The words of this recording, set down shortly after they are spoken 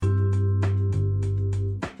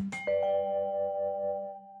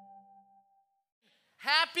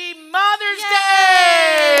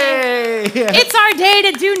It's our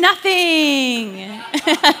day to do nothing.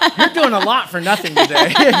 You're doing a lot for nothing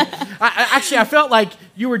today. I felt like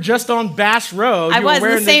you were just on Bass Road. I was in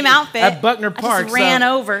the same outfit. At Buckner Park. I just ran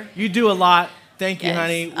over. You do a lot. Thank you, Yes.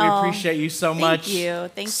 honey. We appreciate you so much. Thank you.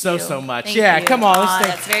 Thank you. So much. Thank Yeah, you. come on.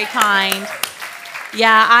 That's very kind.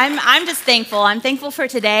 Yeah, I'm just thankful. I'm thankful for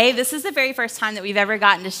today. This is the very first time that we've ever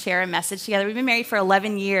gotten to share a message together. We've been married for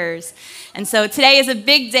 11 years. And so today is a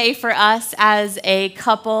big day for us as a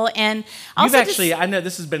couple. And also I know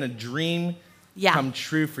this has been a dream come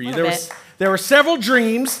true for you. There were several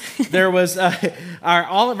dreams. There was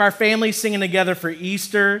all of our family singing together for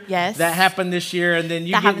Easter. Yes. That happened this year, and then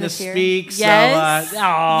you getting to speak. Yes. So,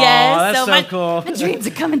 that's so cool. My dreams are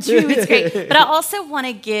coming true. It's great. But I also want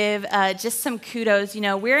to give just some kudos. You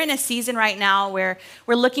know, we're in a season right now where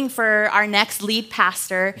we're looking for our next lead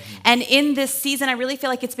pastor. And in this season, I really feel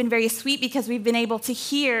like it's been very sweet because we've been able to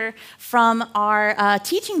hear from our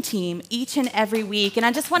teaching team each and every week. And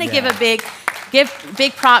I just want to give big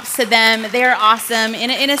props to them. They're awesome.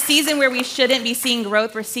 In a season where we shouldn't be seeing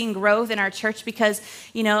growth, we're seeing growth in our church because,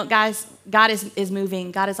 you know, guys, God is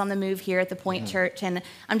moving. God is on the move here at the Point Church. And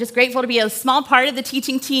I'm just grateful to be a small part of the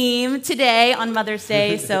teaching team today on Mother's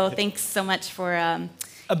Day. So thanks so much for a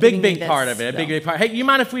big part of it. A big part. Hey, you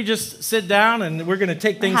mind if we just sit down and we're going to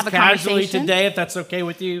take things casually today, if that's okay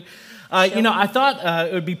with you? You know, I thought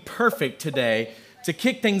it would be perfect today to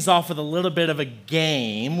kick things off with a little bit of a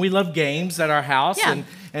game. We love games at our house,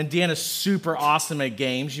 and Deanna's super awesome at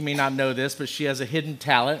games. You may not know this, but she has a hidden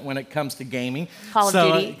talent when it comes to gaming. Call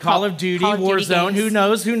of Duty, Warzone. Who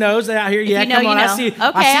knows out here? Yeah, come on.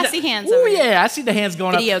 I see hands. Oh yeah, I see the hands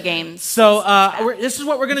going up. Video games. So this is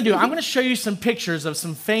what we're gonna do. I'm gonna show you some pictures of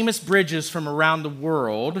some famous bridges from around the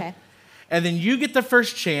world, and then you get the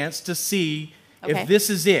first chance to see if this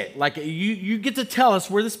is it. Like, you get to tell us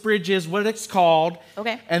where this bridge is, what it's called.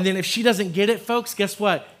 Okay. And then if she doesn't get it, folks, guess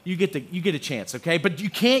what? You get a chance, okay? But you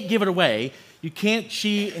can't give it away. You can't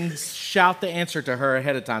cheat and shout the answer to her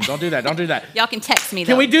ahead of time. Don't do that. Don't do that. Y'all can text me,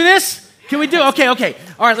 though. Can we do this? Can we do? Okay. All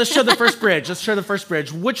right, let's show the first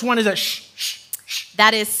bridge. Which one is that? Shh.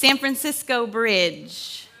 That is San Francisco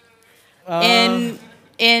Bridge.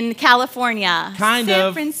 In California.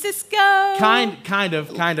 San Francisco. Kind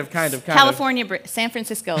of. California, San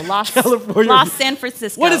Francisco. Los San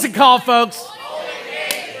Francisco. What is it called, folks?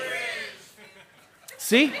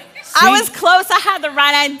 See? I was close. I had the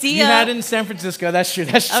right idea. You had it in San Francisco. That's true.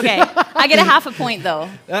 Okay. I get a half a point, though.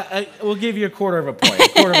 We'll give you a quarter of a point.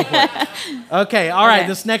 Okay. All right.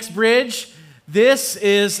 This next bridge. This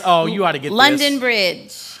is, you ought to get London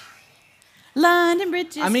Bridge. London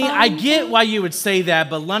Bridge is I get why you would say that,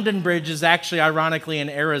 but London Bridge is actually, ironically, in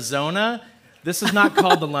Arizona. This is not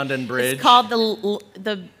called the London Bridge. It's called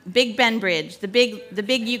the Big Ben Bridge, the big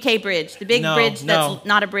UK bridge, the big bridge that's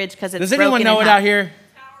not a bridge because it's broken. Does anyone know it out here?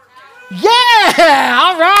 Yeah!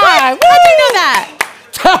 All right! How'd you know that?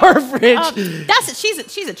 Tower Bridge.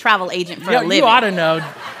 She's a travel agent for a living. You ought to know.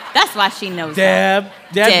 That's why she knows that.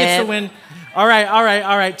 Deb gets the win. All right.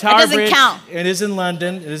 Tower Bridge. It doesn't count. It is in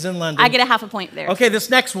London. I get a half a point there. Okay, this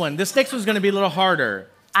next one's going to be a little harder.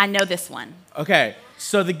 I know this one. Okay,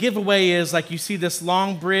 so the giveaway is, like, you see this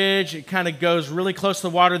long bridge. It kind of goes really close to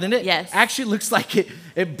the water. Then it actually looks like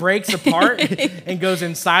it breaks apart and goes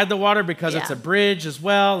inside the water because it's a bridge as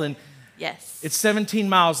well. And it's 17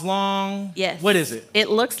 miles long. Yes. What is it? It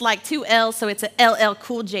looks like two L's, so it's a LL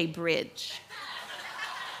Cool J bridge.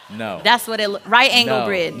 No. That's what right angle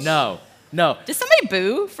bridge. No. Did somebody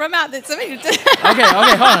boo from out there? Okay,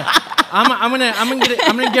 hold on.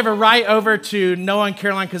 I'm gonna give a right over to Noah and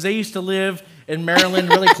Caroline because they used to live in Maryland,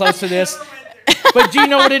 really close to this. But do you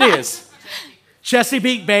know what it is?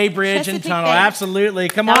 Chesapeake Bay Bridge and Tunnel. Bay. Absolutely.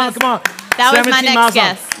 Come on. That was my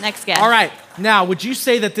next guess. All right. Now, would you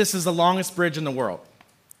say that this is the longest bridge in the world?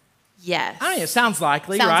 Yes. I mean, it sounds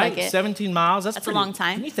likely, sounds right? Like it. 17 miles. That's a long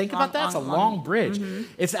time. Can you think about that? It's a long bridge.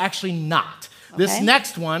 Mm-hmm. It's actually not. Okay. This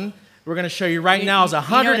next one we're going to show you right now is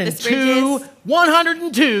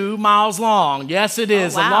 102 miles long. Yes, it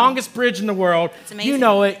is. Oh, wow. The longest bridge in the world. It's amazing. You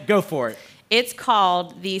know it. Go for it. It's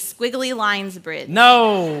called the Squiggly Lines Bridge.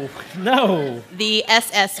 No. The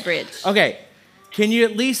SS Bridge. Okay. Can you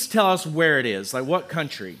at least tell us where it is? Like, what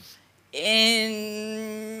country?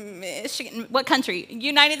 In Michigan. What country?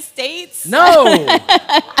 United States? No.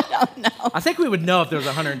 I don't know. I think we would know if there was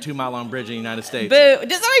a 102-mile-long bridge in the United States. Boo.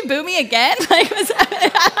 Did somebody boo me again? All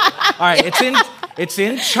right. It's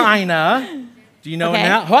in China. Do you know it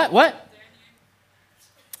now? What?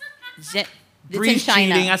 Bree's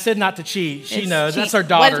cheating. I said not to cheat. She knows. That's our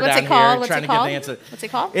daughter down here trying to get the answer. What's it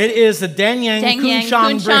called? It is the Danyang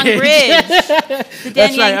Kunchang Bridge. The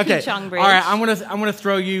Danyang Kunchang Bridge. All right, I'm gonna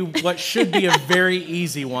throw you what should be a very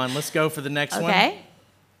easy one. Let's go for the next one. Okay.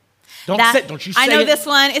 Don't you say it. I know this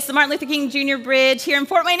one. It's the Martin Luther King Jr. Bridge here in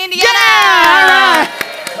Fort Wayne, Indiana. Yeah!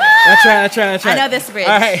 That's right. I know this bridge.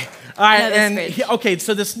 All right. Okay,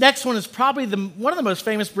 so this next one is probably one of the most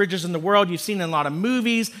famous bridges in the world. You've seen in a lot of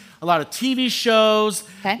movies, a lot of TV shows,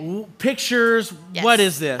 pictures. Yes. What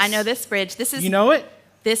is this? I know this bridge. You know it?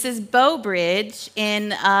 This is Bow Bridge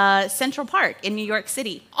in Central Park in New York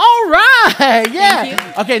City. All right, yeah. Thank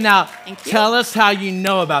you. Okay, now tell us how you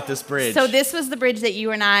know about this bridge. So this was the bridge that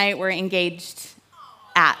you and I were engaged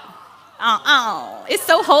at. It's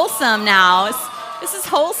so wholesome now. This is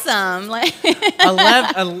wholesome.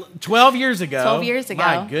 12 years ago. 12 years ago.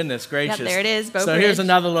 My goodness gracious. Yep, there it is, Bow So Bridge. here's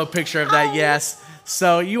another little picture of that, yes.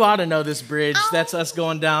 So you ought to know this bridge. That's us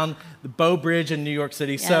going down the Bow Bridge in New York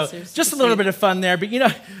City. So just a little bit of fun there. But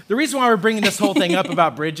the reason why we're bringing this whole thing up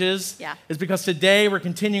about bridges is because today we're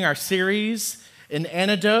continuing our series in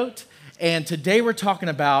Antidote. And today we're talking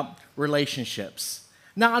about relationships.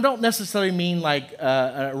 Now, I don't necessarily mean like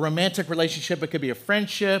a romantic relationship. It could be a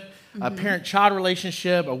friendship, a parent-child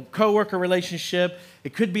relationship, a coworker relationship.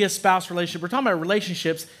 It could be a spouse relationship. We're talking about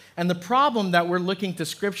relationships. And the problem that we're looking to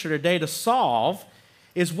Scripture today to solve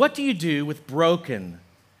is, what do you do with broken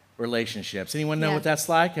relationships? Anyone know what that's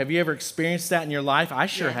like? Have you ever experienced that in your life? I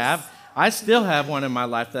sure have. I still have one in my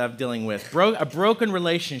life that I'm dealing with. A broken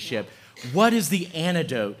relationship. What is the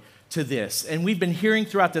antidote to this? And we've been hearing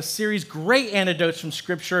throughout this series great antidotes from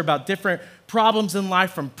Scripture about different problems in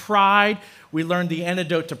life, from pride. We learned the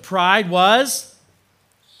antidote to pride was...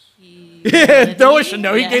 Noah should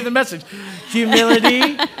know. He gave the message.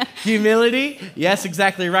 Humility. Yes,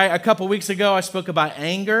 exactly right. A couple weeks ago, I spoke about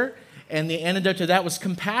anger, and the antidote to that was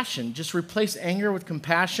compassion. Just replace anger with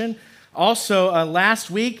compassion. Also,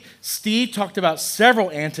 last week, Steve talked about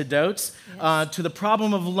several antidotes to the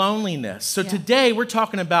problem of loneliness. So today, we're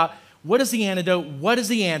talking about what is the antidote, what is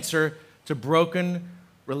the answer to broken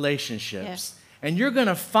relationships. And you're going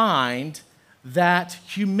to find that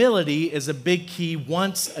humility is a big key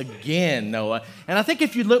once again, Noah. And I think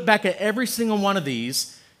if you look back at every single one of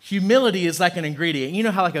these, humility is like an ingredient. You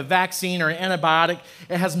know how like a vaccine or an antibiotic,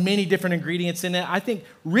 it has many different ingredients in it? I think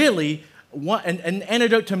really an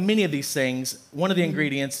antidote to many of these things, one of the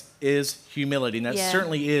ingredients is humility. And that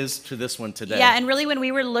certainly is to this one today. Yeah, and really when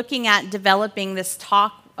we were looking at developing this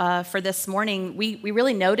talk for this morning, we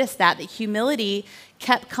really noticed that humility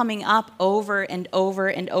kept coming up over and over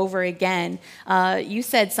and over again. You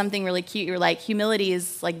said something really cute. You were like, humility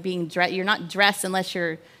is like being dressed. You're not dressed unless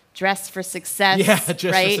you're dressed for success,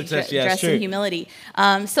 right? For success, dressed in humility.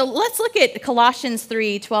 So let's look at Colossians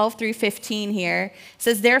 3:12 through 15 here. It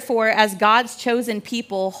says, therefore, as God's chosen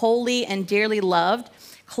people, holy and dearly loved,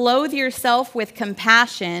 clothe yourself with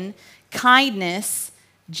compassion, kindness,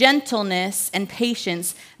 gentleness, and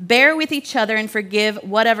patience. Bear with each other and forgive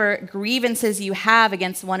whatever grievances you have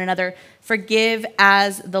against one another. Forgive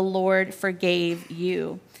as the Lord forgave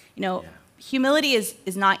you. Humility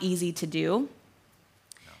is not easy to do.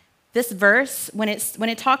 This verse, when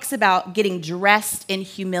it talks about getting dressed in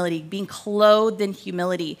humility, being clothed in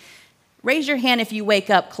humility, raise your hand if you wake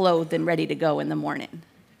up clothed and ready to go in the morning.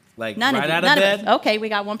 Like none right of you, out none of bed? Of us. Okay, we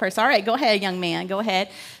got one person. All right, go ahead, young man. Go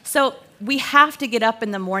ahead. So we have to get up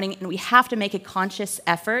in the morning and we have to make a conscious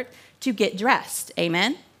effort to get dressed.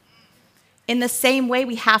 Amen? In the same way,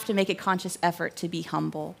 we have to make a conscious effort to be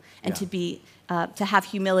humble and to have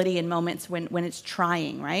humility in moments when it's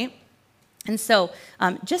trying, right? And so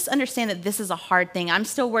just understand that this is a hard thing. I'm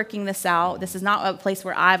still working this out. This is not a place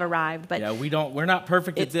where I've arrived. But we're not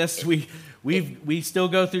perfect at this. We still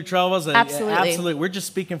go through troubles. Absolutely. We're just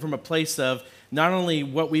speaking from a place of not only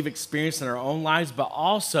what we've experienced in our own lives, but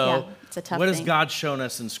also what has God shown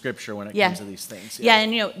us in Scripture when it comes to these things.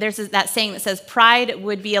 And there's that saying that says pride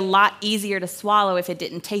would be a lot easier to swallow if it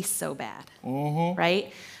didn't taste so bad,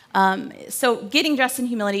 right? So getting dressed in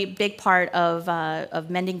humility, big part of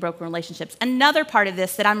mending broken relationships. Another part of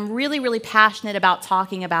this that I'm really, really passionate about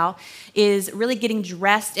talking about is really getting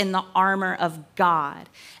dressed in the armor of God.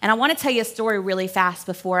 And I want to tell you a story really fast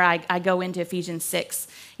before I go into Ephesians 6.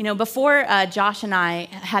 Before Josh and I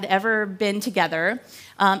had ever been together,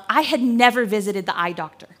 I had never visited the eye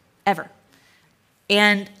doctor, ever.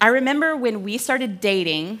 And I remember when we started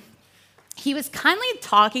dating, he was kindly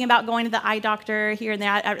talking about going to the eye doctor here and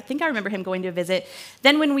there. I think I remember him going to a visit.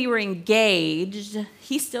 Then when we were engaged,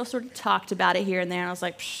 he still sort of talked about it here and there. And I was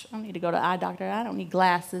like, I don't need to go to the eye doctor. I don't need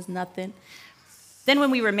glasses, nothing. Then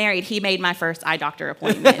when we were married, he made my first eye doctor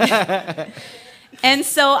appointment. And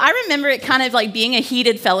so I remember it kind of like being a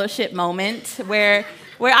heated fellowship moment where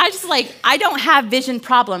I just like, I don't have vision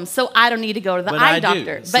problems, so I don't need to go to the eye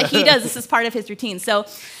doctor. But he does. This is part of his routine. So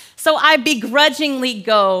I begrudgingly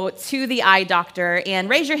go to the eye doctor. And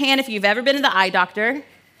raise your hand if you've ever been to the eye doctor.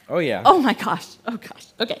 Oh, yeah. Oh, my gosh. Oh, gosh.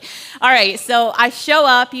 Okay. All right. So I show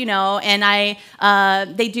up, and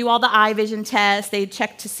they do all the eye vision tests. They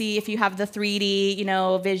check to see if you have the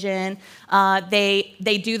 3D, vision.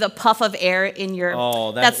 They do the puff of air in your...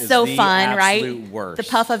 Oh, that's so fun, right? Worst. The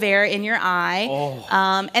puff of air in your eye.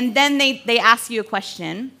 Oh. And then they ask you a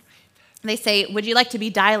question. They say, would you like to be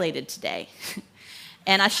dilated today?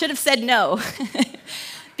 And I should have said no.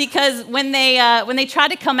 Because when they try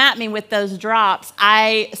to come at me with those drops,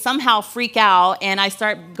 I somehow freak out and I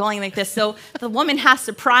start going like this. So the woman has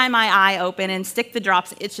to pry my eye open and stick the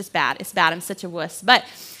drops. It's just bad. It's bad. I'm such a wuss. But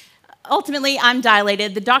ultimately, I'm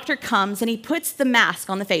dilated. The doctor comes and he puts the mask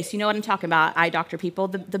on the face. You know what I'm talking about, eye doctor people.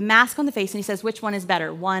 The mask on the face, and he says, which one is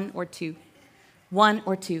better, 1 or 2? 1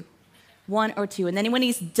 or 2? 1 or 2? And then when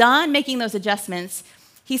he's done making those adjustments,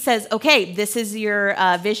 he says, okay, this is your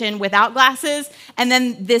vision without glasses, and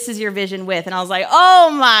then this is your vision with. And I was like, oh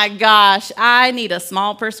my gosh, I need a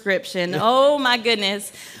small prescription. Oh my goodness.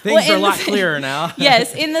 Things are a lot clearer now.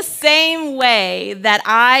 Yes, in the same way that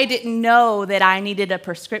I didn't know that I needed a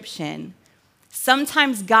prescription,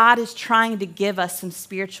 sometimes God is trying to give us some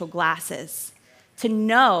spiritual glasses to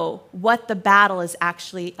know what the battle is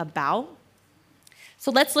actually about. So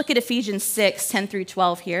let's look at Ephesians 6, 10 through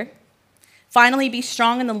 12 here. Finally, be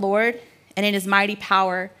strong in the Lord and in his mighty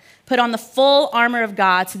power. Put on the full armor of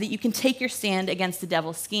God so that you can take your stand against the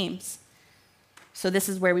devil's schemes. So this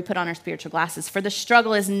is where we put on our spiritual glasses. For the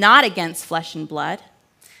struggle is not against flesh and blood,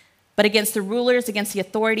 but against the rulers, against the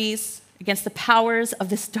authorities, against the powers of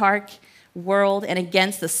this dark world, and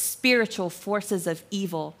against the spiritual forces of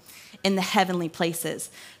evil in the heavenly places.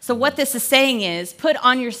 So what this is saying is, put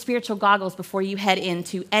on your spiritual goggles before you head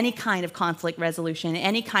into any kind of conflict resolution,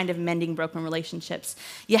 any kind of mending broken relationships.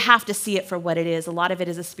 You have to see it for what it is. A lot of it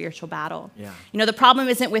is a spiritual battle. Yeah. The problem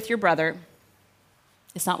isn't with your brother.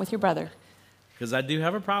 It's not with your brother. Because I do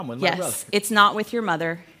have a problem with my brother. Yes, it's not with your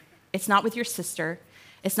mother. It's not with your sister.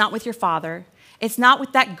 It's not with your father. It's not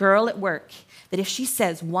with that girl at work that if she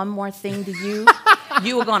says one more thing to you,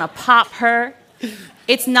 you are going to pop her.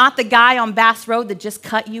 It's not the guy on Bass Road that just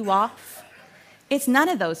cut you off. It's none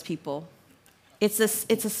of those people. It's a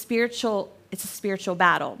spiritual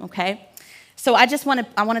battle, okay? So I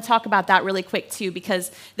want to talk about that really quick too,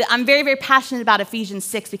 because I'm very, very passionate about Ephesians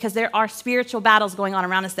 6 because there are spiritual battles going on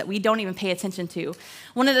around us that we don't even pay attention to.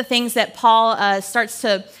 One of the things that Paul starts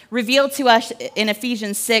to reveal to us in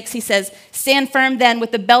Ephesians 6, he says, stand firm then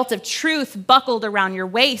with the belt of truth buckled around your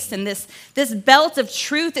waist. And this belt of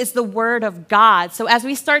truth is the word of God. So as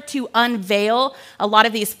we start to unveil a lot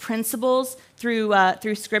of these principles through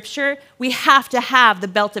Scripture, we have to have the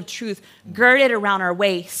belt of truth girded around our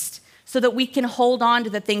waist, so that we can hold on to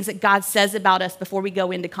the things that God says about us before we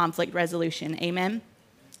go into conflict resolution. Amen?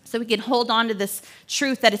 So we can hold on to this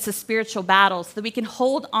truth that it's a spiritual battle, so that we can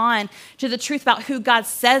hold on to the truth about who God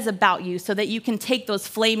says about you, so that you can take those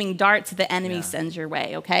flaming darts that the enemy sends your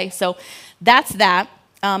way, okay? So that's that.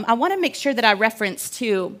 I want to make sure that I reference,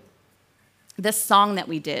 too, this song that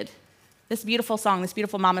we did. This beautiful song, this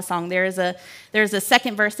beautiful mama song. There's a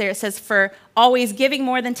second verse there. It says, for always giving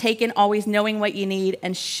more than taking, always knowing what you need,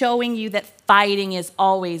 and showing you that fighting is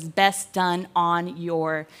always best done on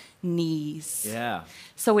your knees. Yeah.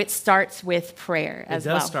 So it starts with prayer as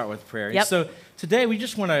well. It does start with prayer. Yep. So today we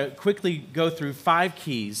just want to quickly go through 5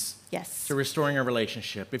 keys Yes. to restoring a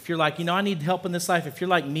relationship. If you're like, I need help in this life. If you're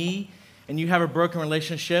like me and you have a broken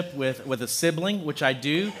relationship with a sibling, which I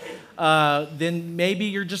do, then maybe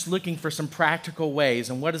you're just looking for some practical ways.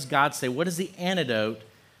 And what does God say? What is the antidote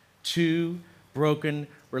to broken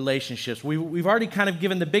relationships? We've already kind of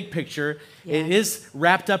given the big picture. Yeah. It is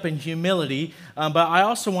wrapped up in humility. But I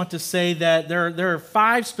also want to say that there are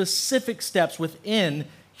 5 specific steps within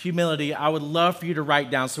humility I would love for you to write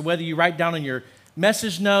down. So whether you write down in your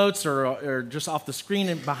message notes or just off the screen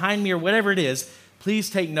and behind me or whatever it is, please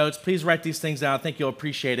take notes. Please write these things down. I think you'll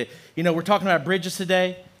appreciate it. We're talking about bridges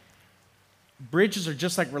today. Bridges are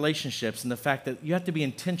just like relationships in the fact that you have to be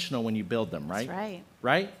intentional when you build them, right? That's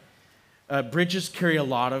right. Right? Bridges carry a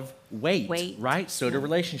lot of weight. Right? So do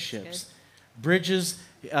relationships. Bridges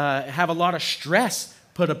have a lot of stress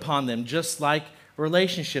put upon them, just like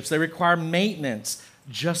relationships. They require maintenance,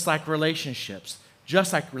 just like relationships.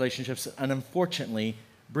 And unfortunately,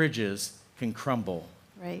 bridges can crumble.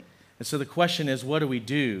 Right. And so the question is, what do we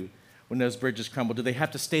do when those bridges crumble. Do they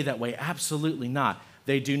have to stay that way? Absolutely not.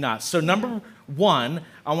 They do not. So number one,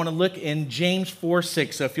 I want to look in James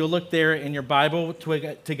 4:6. So if you'll look there in your Bible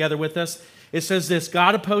together with us, it says this: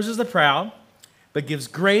 God opposes the proud, but gives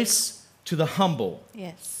grace to the humble.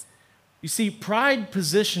 Yes. You see, pride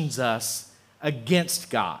positions us against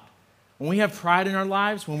God. When we have pride in our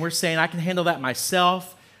lives, when we're saying, I can handle that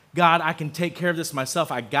myself, God, I can take care of this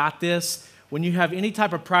myself, I got this. When you have any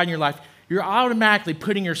type of pride in your life, you're automatically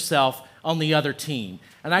putting yourself on the other team.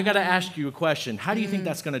 And I got to ask you a question. How do you think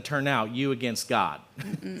that's going to turn out, you against God?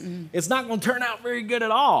 It's not going to turn out very good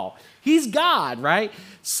at all. He's God, right?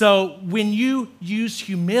 So when you use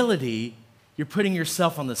humility, you're putting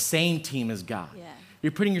yourself on the same team as God. Yeah.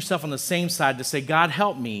 You're putting yourself on the same side to say, God,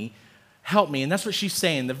 help me. Help me. And that's what she's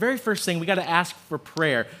saying. The very first thing, we got to ask for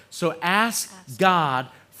prayer. So ask God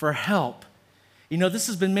for help. You know, this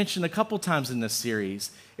has been mentioned a couple times in this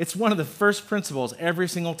series. It's one of the first principles every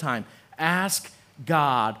single time. Ask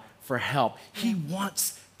God for help. He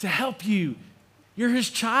wants to help you. You're his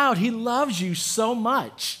child. He loves you so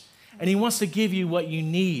much. And he wants to give you what you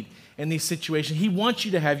need in these situations. He wants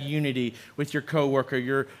you to have unity with your coworker,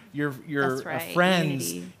 your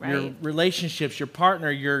friends, unity, right. Your relationships, your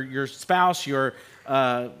partner, your spouse, your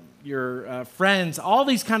friends, all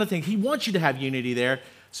these kind of things. He wants you to have unity there.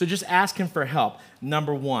 So just ask him for help,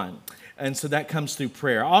 number one. And so that comes through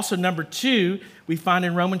prayer. Also, number two, we find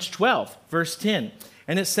in Romans 12, verse 10.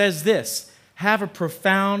 And it says this: have a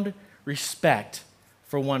profound respect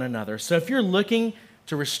for one another. So if you're looking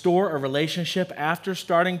to restore a relationship after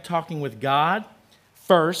starting talking with God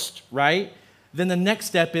first, right? Then the next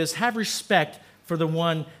step is have respect for the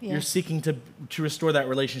one you're seeking to restore that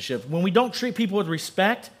relationship. When we don't treat people with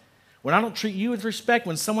respect, when I don't treat you with respect,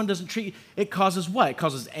 when someone doesn't treat you, it causes what? It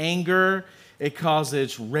causes anger. It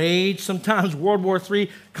causes rage, sometimes World War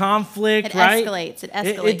III conflict, right? It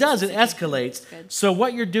escalates. It does. It escalates. So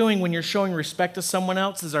what you're doing when you're showing respect to someone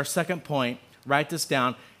else is our second point. Write this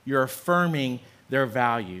down. You're affirming their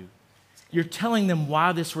value. You're telling them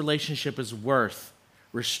why this relationship is worth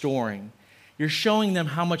restoring. You're showing them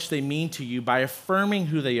how much they mean to you by affirming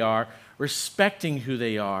who they are, respecting who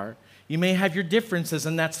they are. You may have your differences,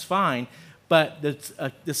 and that's fine, but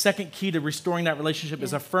the second key to restoring that relationship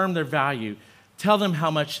is affirm their value. Tell them how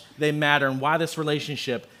much they matter and why this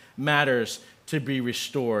relationship matters to be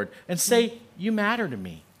restored. And say, you matter to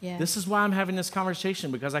me. Yeah. This is why I'm having this conversation,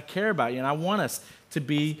 because I care about you and I want us to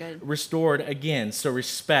be restored again. So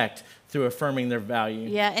respect through affirming their value.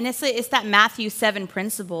 Yeah, and it's that Matthew 7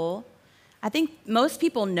 principle. I think most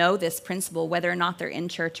people know this principle, whether or not they're in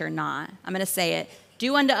church or not. I'm going to say it.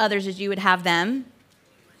 Do unto others as you would have them.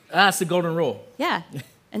 That's the golden rule. Yeah.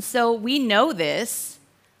 And so we know this,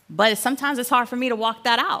 but sometimes it's hard for me to walk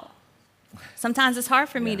that out. Sometimes it's hard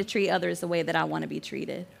for me to treat others the way that I want to be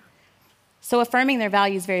treated. So affirming their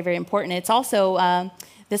value is very, very important. It's also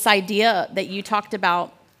this idea that you talked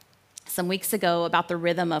about some weeks ago about the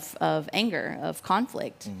rhythm of anger, of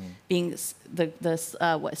conflict, being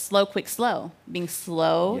slow, quick, slow, being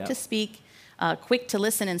slow to speak, quick to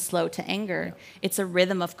listen, and slow to anger. It's a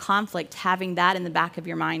rhythm of conflict, having that in the back of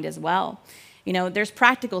your mind as well. You know, there's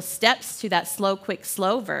practical steps to that slow, quick,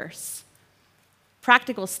 slow verse.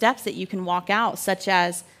 Practical steps that you can walk out, such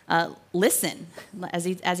as listen. As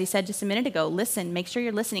he said just a minute ago, listen. Make sure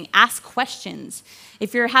you're listening. Ask questions.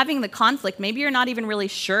 If you're having the conflict, maybe you're not even really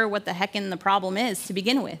sure what the heck the problem is to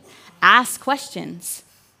begin with. Ask questions.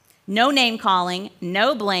 No name calling,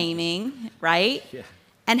 no blaming, right? Yeah.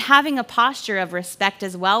 And having a posture of respect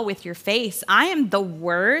as well with your face. I am the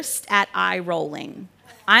worst at eye rolling.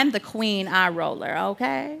 I'm the queen eye roller,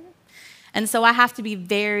 okay? And so I have to be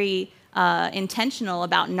very intentional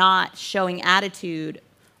about not showing attitude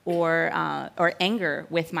or anger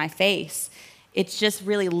with my face. It's just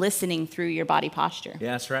really listening through your body posture.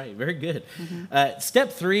 Yeah, that's right. Very good.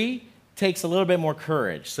 Step 3 takes a little bit more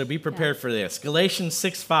courage, so be prepared for this. Galatians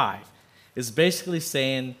 6:5 is basically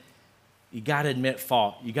saying you got to admit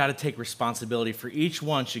fault. You got to take responsibility. For each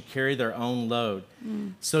one should carry their own load.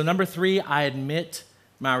 So number 3, I admit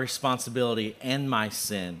my responsibility and my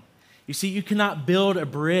sin. You see, you cannot build a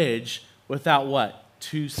bridge without what?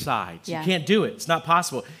 2 sides. You can't do it. It's not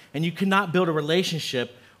possible. And you cannot build a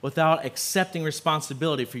relationship without accepting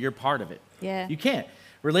responsibility for your part of it. Yeah. You can't.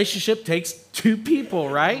 Relationship takes 2 people,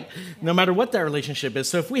 right? No matter what that relationship is.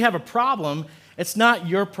 So if we have a problem, it's not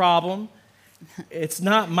your problem. It's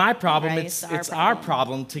not my problem. Right, it's our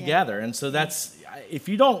problem together. And so that's, if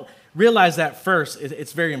you don't realize that first,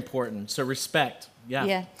 it's very important. So respect.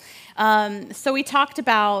 Yeah. So we talked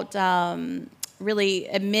about really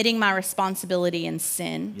admitting my responsibility in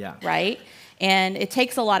sin, right? And it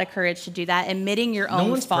takes a lot of courage to do that, admitting your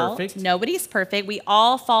own fault. Perfect. Nobody's perfect. We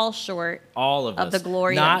all fall short of the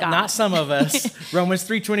glory of God. Not some of us. Romans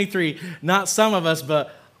 3:23, not some of us,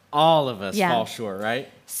 but all of us fall short, right?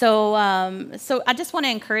 So I just want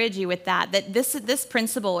to encourage you with that this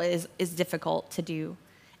principle is difficult to do.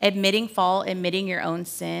 Admitting fault, admitting your own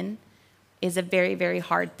sin is a very, very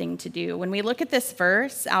hard thing to do. When we look at this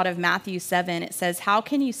verse out of Matthew 7, it says, how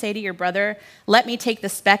can you say to your brother, let me take the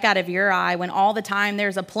speck out of your eye when all the time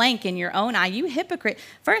there's a plank in your own eye? You hypocrite.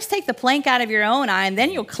 First take the plank out of your own eye, and then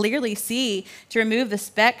you'll clearly see to remove the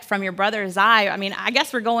speck from your brother's eye. I mean, I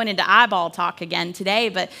guess we're going into eyeball talk again today,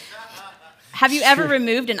 but have you ever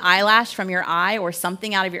removed an eyelash from your eye or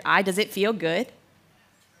something out of your eye? Does it feel good?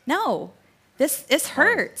 No. This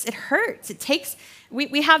hurts. It hurts. It takes...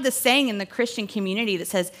 We have this saying in the Christian community that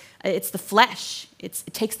says, it's the flesh. It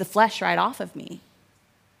takes the flesh right off of me.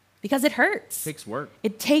 Because it hurts. It takes work.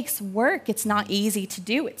 It takes work. It's not easy to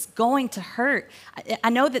do. It's going to hurt. I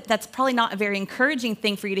know that that's probably not a very encouraging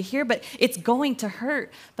thing for you to hear, but it's going to hurt.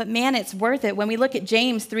 But man, it's worth it. When we look at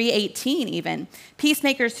James 3:18 even,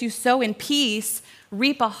 peacemakers who sow in peace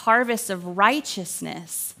reap a harvest of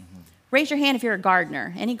righteousness. Mm-hmm. Raise your hand if you're a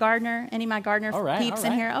gardener. Any gardener? Any of my gardener peeps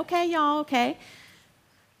in here? Okay, y'all, okay.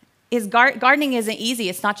 Gardening isn't easy.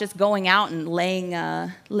 It's not just going out and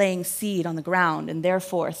laying seed on the ground and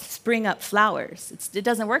therefore spring up flowers. It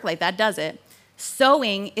doesn't work like that, does it?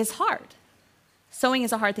 Sowing is hard. Sowing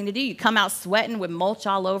is a hard thing to do. You come out sweating with mulch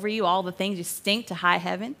all over you, all the things, you stink to high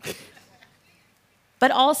heaven.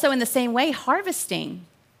 But also in the same way, harvesting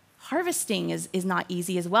is not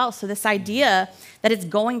easy as well. So this idea that it's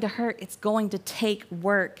going to hurt, it's going to take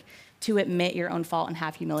work to admit your own fault and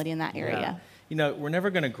have humility in that area. Yeah. You know, we're never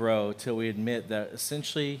going to grow till we admit that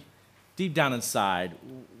essentially, deep down inside,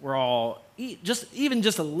 we're all just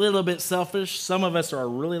a little bit selfish. Some of us are a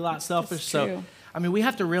really lot selfish. So, I mean, we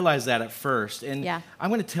have to realize that at first. And I'm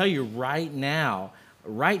going to tell you right now,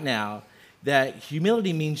 that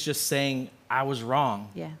humility means just saying, I was wrong.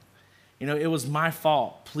 Yeah. You know, it was my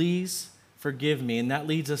fault. Please forgive me. And that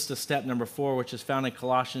leads us to step number 4, which is found in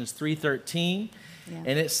Colossians 3:13. Yeah.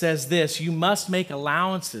 And it says this, you must make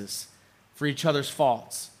allowances for each other's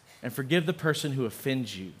faults and forgive the person who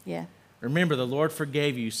offends you. Yeah. Remember, the Lord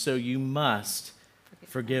forgave you, so you must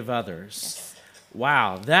forgive others. Yes.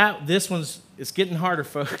 Wow, it's getting harder,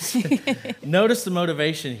 folks. Notice the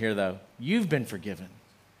motivation here, though. You've been forgiven.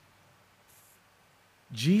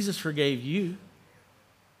 Jesus forgave you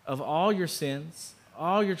of all your sins,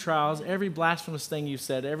 all your trials, every blasphemous thing you've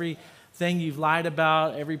said, everything you've lied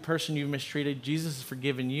about, every person you've mistreated. Jesus has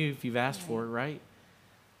forgiven you if you've asked for it, right?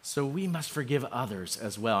 So we must forgive others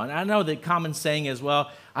as well. And I know the common saying is, well,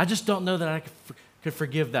 I just don't know that I could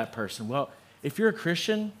forgive that person. Well, if you're a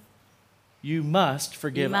Christian, you must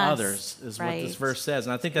forgive others, is what this verse says.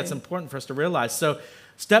 And I think that's important for us to realize. So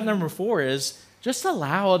step number 4 is just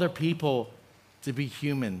allow other people to be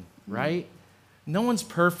human, right? No one's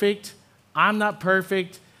perfect. I'm not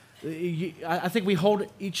perfect. I think we hold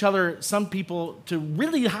each other, some people, to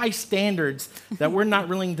really high standards that we're not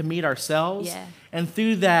willing to meet ourselves. Yeah. And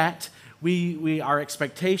through that, our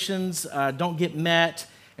expectations don't get met.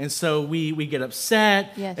 And so we get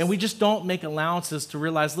upset. Yes. And we just don't make allowances to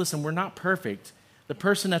realize, listen, we're not perfect. The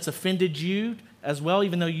person that's offended you as well,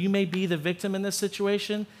 even though you may be the victim in this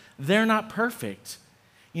situation, they're not perfect.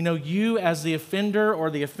 You know, you as the offender or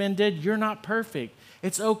the offended, you're not perfect.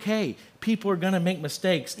 It's okay. People are going to make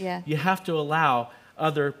mistakes. Yeah. You have to allow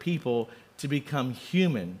other people to become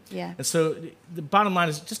human. Yeah. And so the bottom line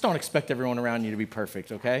is just don't expect everyone around you to be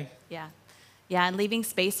perfect, okay? Yeah. Yeah, and leaving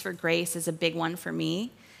space for grace is a big one for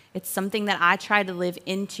me. It's something that I try to live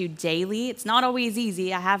into daily. It's not always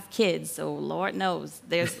easy. I have kids, so Lord knows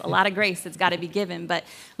there's a lot of grace that's got to be given. But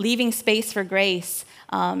leaving space for grace,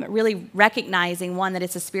 really recognizing, one, that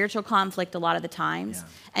it's a spiritual conflict a lot of the times,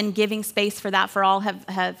 and giving space for that, for all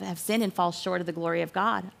have sinned and fall short of the glory of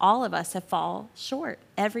God. All of us have fall short,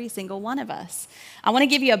 every single one of us. I want to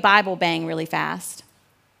give you a Bible bang really fast.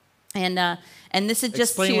 And this is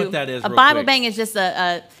just explain what that is. A Bible bang is just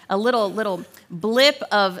a little blip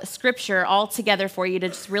of scripture all together for you to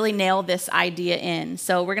just really nail this idea in.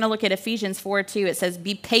 So we're going to look at Ephesians 4:2. It says,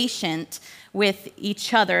 "Be patient with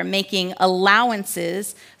each other, making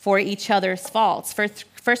allowances for each other's faults." 1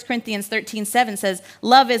 Corinthians 13:7 says,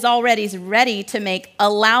 "Love is already ready to make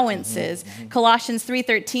allowances." Colossians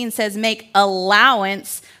 3:13 says, "Make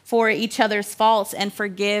allowance for each other's faults and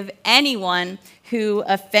forgive anyone who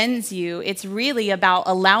offends you. It's really about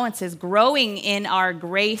allowances, growing in our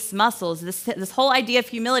grace muscles. This whole idea of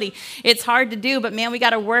humility, it's hard to do, but man, we got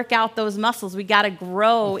to work out those muscles. We got to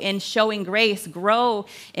grow in showing grace, grow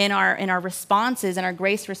in our responses and our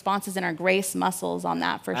grace responses and our grace muscles on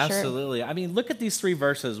that for sure. Absolutely. I mean, look at these 3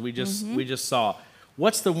 verses we just saw.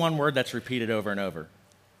 What's the one word that's repeated over and over?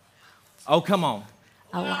 Oh, come on.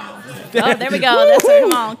 Allowance. Oh, there we go. That's it.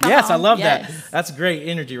 Come on. Yes, on. I love that. That's great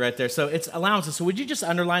energy right there. So it's allowances. So would you just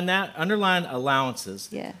underline that? Underline allowances.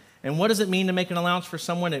 Yeah. And what does it mean to make an allowance for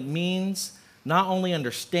someone? It means not only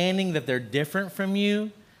understanding that they're different from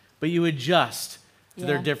you, but you adjust to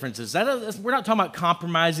their differences. We're not talking about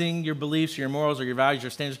compromising your beliefs or your morals or your values or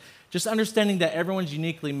standards. Just understanding that everyone's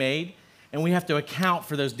uniquely made, and we have to account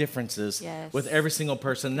for those differences with every single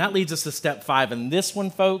person. And that leads us to step 5. And this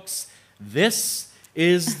one, folks, this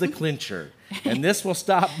is the clincher. And this will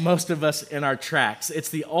stop most of us in our tracks. It's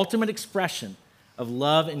the ultimate expression of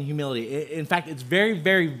love and humility. In fact, it's very,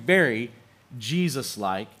 very, very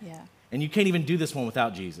Jesus-like. Yeah. And you can't even do this one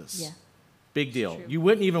without Jesus. Yeah. Big deal. You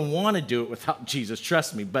wouldn't even want to do it without Jesus,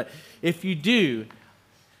 trust me. But if you do,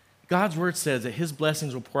 God's word says that his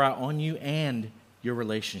blessings will pour out on you and your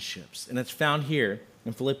relationships. And it's found here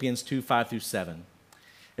in Philippians 2, 5 through 7.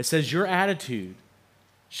 It says, your attitude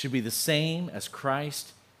should be the same as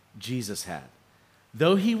Christ Jesus had.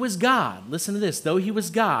 Though he was God, listen to this, though he was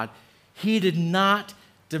God, he did not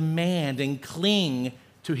demand and cling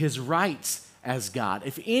to his rights as God.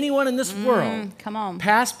 If anyone in this world,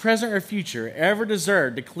 past, present, or future, ever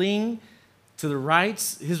deserved to cling to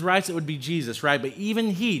his rights, it would be Jesus, right? But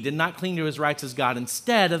even he did not cling to his rights as God.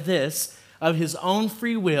 Instead of this, of his own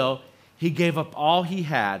free will, he gave up all he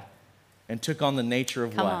had and took on the nature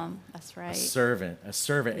of what? That's right. A servant,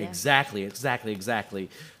 yeah. Exactly.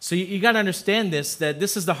 So you got to understand this, that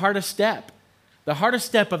this is the hardest step. The hardest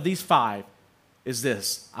step of these 5 is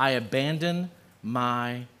this: I abandon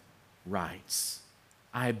my rights.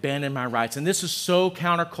 I abandon my rights. And this is so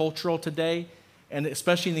countercultural today, and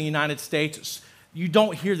especially in the United States, you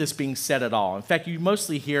don't hear this being said at all. In fact, you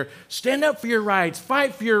mostly hear, stand up for your rights,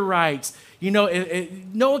 fight for your rights. You know,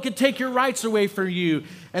 no one can take your rights away from you.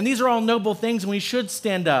 And these are all noble things, and we should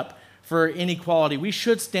stand up for inequality. We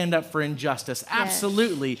should stand up for injustice,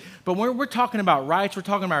 absolutely. Yes. But when we're talking about rights, we're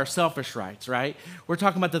talking about our selfish rights, right? We're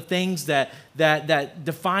talking about the things that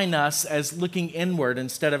define us as looking inward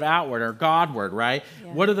instead of outward or Godward, right?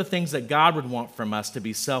 Yeah. What are the things that God would want from us to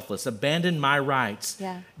be selfless? Abandon my rights.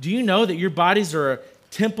 Yeah. Do you know that your bodies are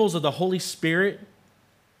temples of the Holy Spirit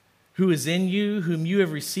who is in you, whom you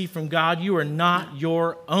have received from God? You are not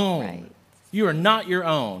your own. Right. You are not your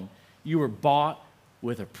own. You were bought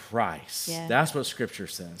with a price. Yeah. That's what Scripture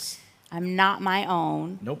says. I'm not my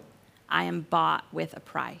own. Nope. I am bought with a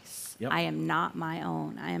price. Yep. I am not my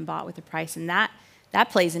own. I am bought with a price. And that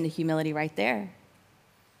plays into humility right there.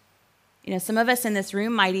 You know, some of us in this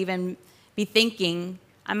room might even be thinking,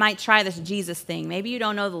 I might try this Jesus thing. Maybe you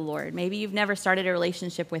don't know the Lord. Maybe you've never started a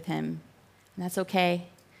relationship with him. And that's okay.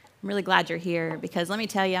 I'm really glad you're here, because let me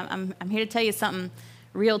tell you, I'm here to tell you something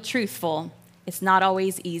real truthful. It's not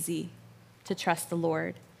always easy to trust the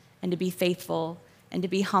Lord and to be faithful and to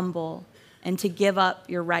be humble and to give up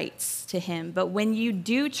your rights to him. But when you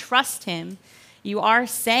do trust him, you are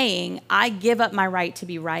saying, I give up my right to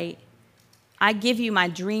be right. I give you my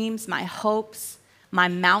dreams, my hopes, my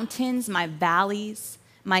mountains, my valleys,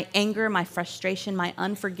 my anger, my frustration, my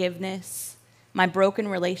unforgiveness, my broken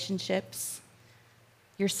relationships.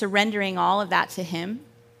 You're surrendering all of that to him,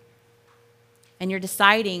 and you're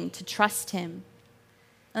deciding to trust him.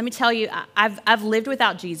 Let me tell you, I've lived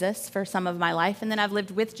without Jesus for some of my life, and then I've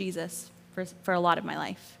lived with Jesus for a lot of my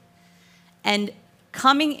life. And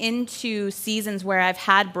coming into seasons where I've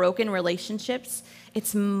had broken relationships,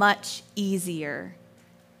 it's much easier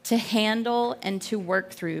to handle and to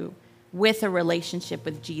work through with a relationship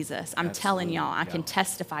with Jesus. I'm telling y'all, I can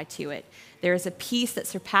testify to it. There is a peace that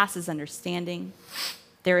surpasses understanding.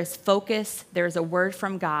 There is focus. There is a word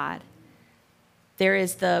from God. There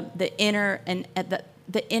is the inner and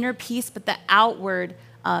the inner peace, but the outward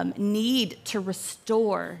need to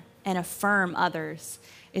restore and affirm others.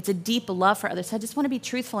 It's a deep love for others. So I just want to be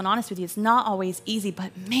truthful and honest with you. It's not always easy,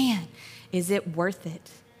 but man, is it worth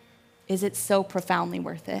it? Is it so profoundly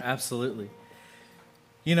worth it? Absolutely.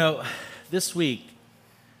 You know, this week,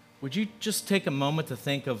 would you just take a moment to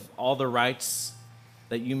think of all the rights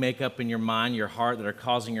that you make up in your mind, your heart, that are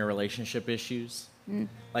causing your relationship issues?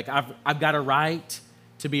 Like, I've got a right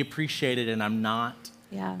to be appreciated, and I'm not.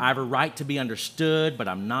 Yeah. I have a right to be understood, but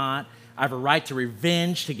I'm not. I have a right to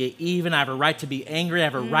revenge, to get even. I have a right to be angry. I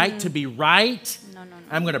have a right to be right. No.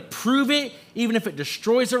 I'm going to prove it, even if it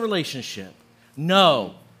destroys a relationship.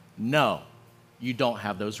 No, you don't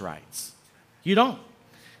have those rights. You don't.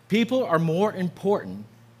 People are more important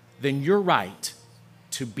than your right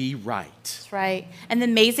to be right. That's right. And the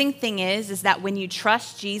amazing thing is that when you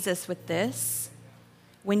trust Jesus with this,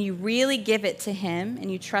 when you really give it to him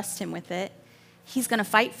and you trust him with it, he's going to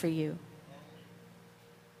fight for you.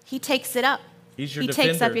 He takes it up. He's your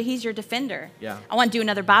defender. He's your defender. Yeah. I want to do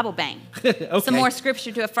another Bible bang. Okay. Some more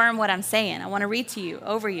scripture to affirm what I'm saying. I want to read to you,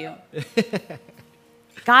 over you.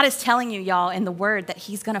 God is telling you, y'all, in the word that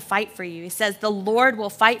he's going to fight for you. He says, the Lord will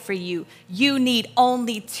fight for you. You need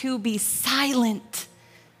only to be silent.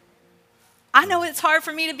 I know it's hard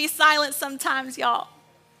for me to be silent sometimes, y'all.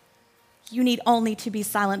 You need only to be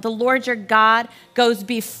silent. The Lord your God goes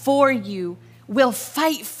before you, will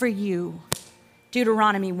fight for you.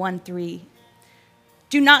 Deuteronomy 1:3.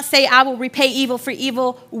 Do not say, I will repay evil for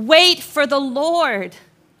evil. Wait for the Lord,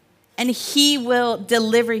 and he will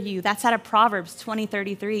deliver you. That's out of Proverbs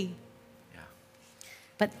 20:33. Yeah.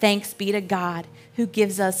 But thanks be to God who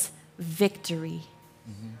gives us victory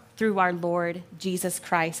through our Lord Jesus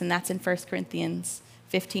Christ. And that's in 1 Corinthians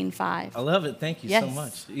 15:5. I love it. Thank you so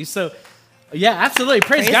much. Yeah, absolutely.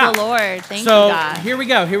 Praise God. The Lord. Thank you, God. So here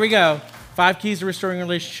we go. 5 keys to restoring a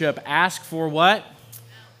relationship. Ask for what?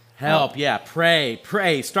 Help. Yeah,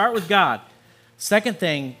 pray. Start with God. Second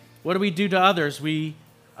thing, what do we do to others? We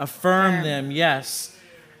affirm them, yes.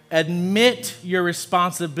 Admit your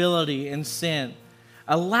responsibility in sin.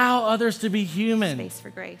 Allow others to be human. Space for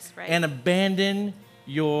grace, right? And abandon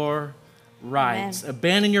your rights. Amen.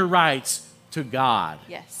 Abandon your rights to God.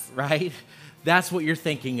 Yes. Right? That's what you're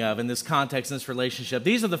thinking of in this context, in this relationship.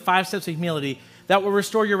 These are the 5 steps of humility that will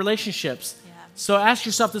restore your relationships. Yeah. So ask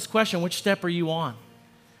yourself this question: which step are you on?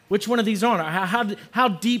 Which one of these are on? How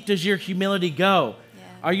deep does your humility go? Yeah.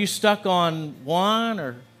 Are you stuck on 1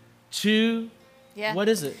 or 2? Yeah. What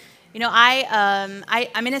is it? You know,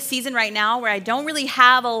 I'm in a season right now where I don't really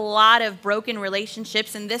have a lot of broken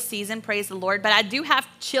relationships in this season, praise the Lord, but I do have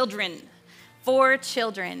children, 4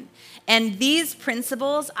 children. And these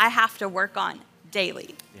principles I have to work on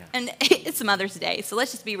daily. Yeah. And it's Mother's Day, so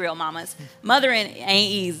let's just be real, mamas. Mothering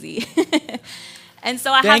ain't easy. And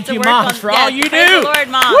so I have to work on... Thank you, moms, for all you do. Praise the Lord,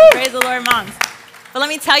 moms. Woo! Praise the Lord, moms. But let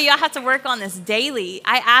me tell you, I have to work on this daily.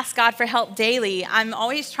 I ask God for help daily. I'm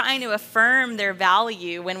always trying to affirm their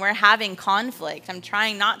value when we're having conflict. I'm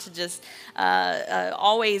trying not to just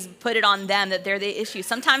always put it on them that they're the issue.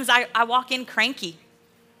 Sometimes I walk in cranky.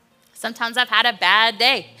 Sometimes I've had a bad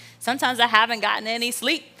day. Sometimes I haven't gotten any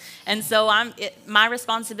sleep. And so my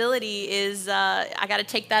responsibility is I got to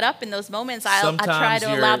take that up in those moments. I try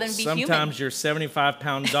to allow them to be human. Sometimes your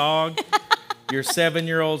 75-pound dog, your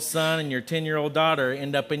 7-year-old son, and your 10-year-old daughter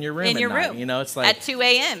end up in your room at night. You know, it's like at 2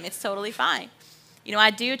 a.m. It's totally fine. You know,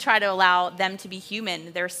 I do try to allow them to be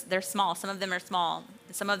human. They're small. Some of them are small.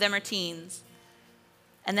 Some of them are teens.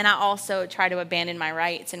 And then I also try to abandon my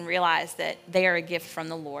rights and realize that they are a gift from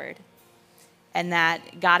the Lord, and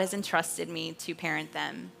that God has entrusted me to parent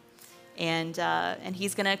them. And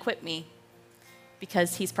he's going to equip me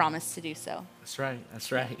because he's promised to do so. That's right.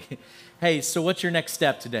 That's right. Hey, so what's your next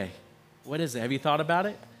step today? What is it? Have you thought about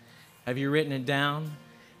it? Have you written it down?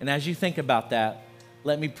 And as you think about that,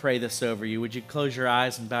 let me pray this over you. Would you close your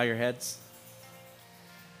eyes and bow your heads?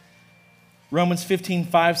 Romans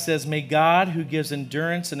 15:5 says, may God, who gives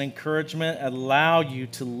endurance and encouragement, allow you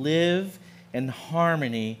to live in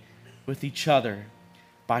harmony with each other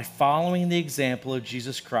by following the example of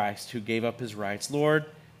Jesus Christ, who gave up his rights. Lord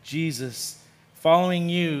Jesus, following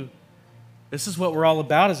you, this is what we're all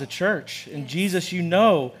about as a church. And Jesus, you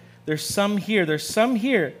know, there's some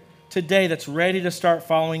here today that's ready to start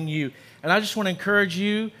following you. And I just want to encourage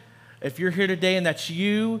you, if you're here today and that's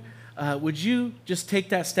you, would you just take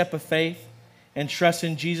that step of faith and trust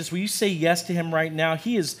in Jesus? Will you say yes to him right now?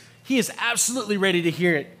 He is absolutely ready to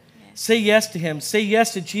hear it. Yes. Say yes to him. Say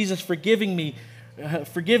yes to Jesus forgiving me,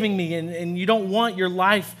 and you don't want your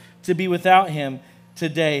life to be without him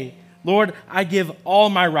today. Lord, I give all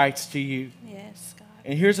my rights to you. Yes, God.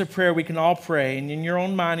 And here's a prayer we can all pray, and in your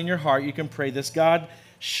own mind, in your heart, you can pray this. God,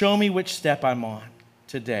 show me which step I'm on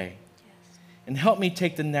today. Yes. And help me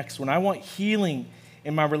take the next one. I want healing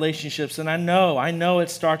in my relationships, and I know it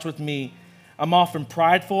starts with me. I'm often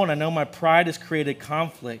prideful, and I know my pride has created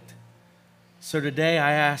conflict. So today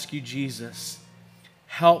I ask you, Jesus,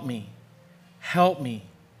 help me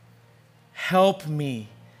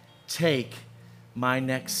take my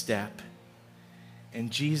next step. In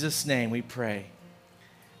Jesus' name we pray.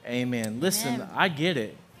 Amen. Listen, I get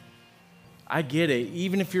it.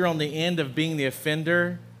 Even if you're on the end of being the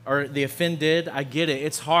offender or the offended. I get it.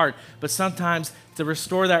 It's hard. But sometimes to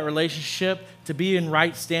restore that relationship, to be in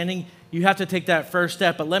right standing, you have to take that first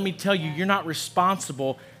step. But let me tell you, you're not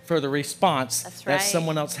responsible for the response that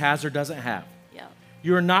someone else has or doesn't have.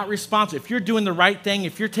 You're not responsible. If you're doing the right thing,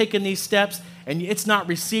 if you're taking these steps and it's not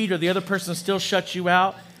received or the other person still shuts you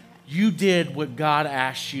out, you did what God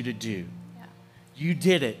asked you to do. You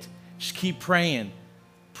did it. Just keep praying.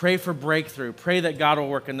 Pray for breakthrough. Pray that God will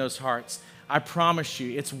work in those hearts. I promise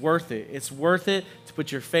you, it's worth it. It's worth it to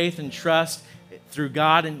put your faith and trust through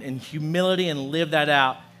God and humility and live that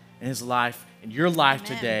out in His life, in your life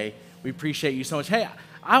today. We appreciate you so much. Hey,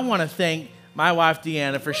 I want to thank my wife,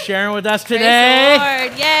 Deanna, for sharing with us today. Praise the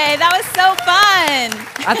Lord. Yay, that was so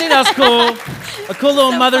fun. I think that was cool. A cool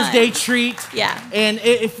little Mother's Day treat. Yeah. And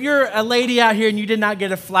if you're a lady out here and you did not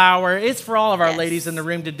get a flower, it's for all of our ladies in the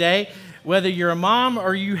room today. Whether you're a mom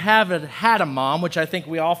or you haven't had a mom, which I think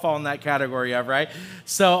we all fall in that category of, right?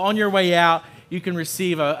 So on your way out, you can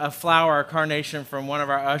receive a flower or carnation from one of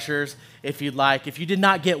our ushers if you'd like. If you did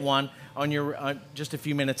not get one, just a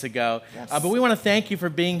few minutes ago. But we want to thank you for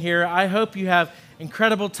being here. I hope you have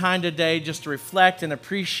incredible time today just to reflect and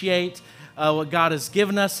appreciate what God has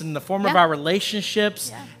given us in the form of our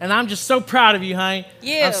relationships. And I'm just so proud of you, honey.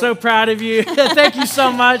 I'm so proud of you. Thank you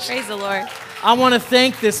so much. Praise the Lord. I want to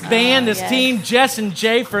thank this band, this team, Jess and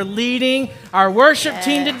Jay, for leading our worship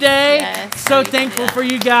team today. So thankful for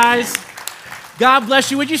you guys. God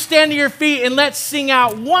bless you. Would you stand to your feet and let's sing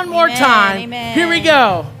out one more time? Amen. Here we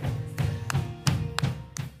go.